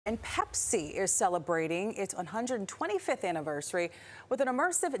And Pepsi is celebrating its 125th anniversary with an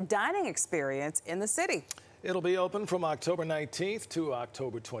immersive dining experience in the city. It'll be open from October 19th to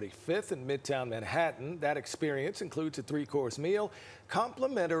October 25th in Midtown Manhattan. That experience includes a 3-course meal,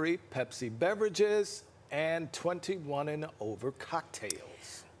 complimentary Pepsi beverages, and 21 and over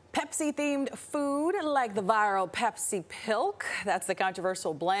cocktails. Pepsi-themed food like the viral Pepsi-Pilk. That's the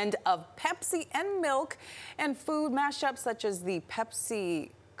controversial blend of Pepsi and milk, and food mashups such as the Pepsi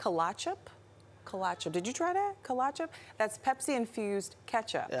Kalachup. Did you try that? Kalachup? That's Pepsi-infused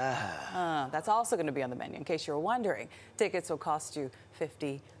ketchup. That's also going to be on the menu, in case you were wondering. Tickets will cost you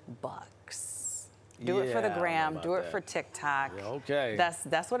 $50. Do it for the gram. Do it for TikTok. Yeah, okay.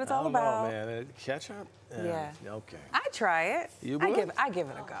 That's what it's all about. I don't know, man. Ketchup? Yeah. Okay. I try it. You would? I give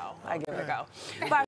it a go. I give it a go.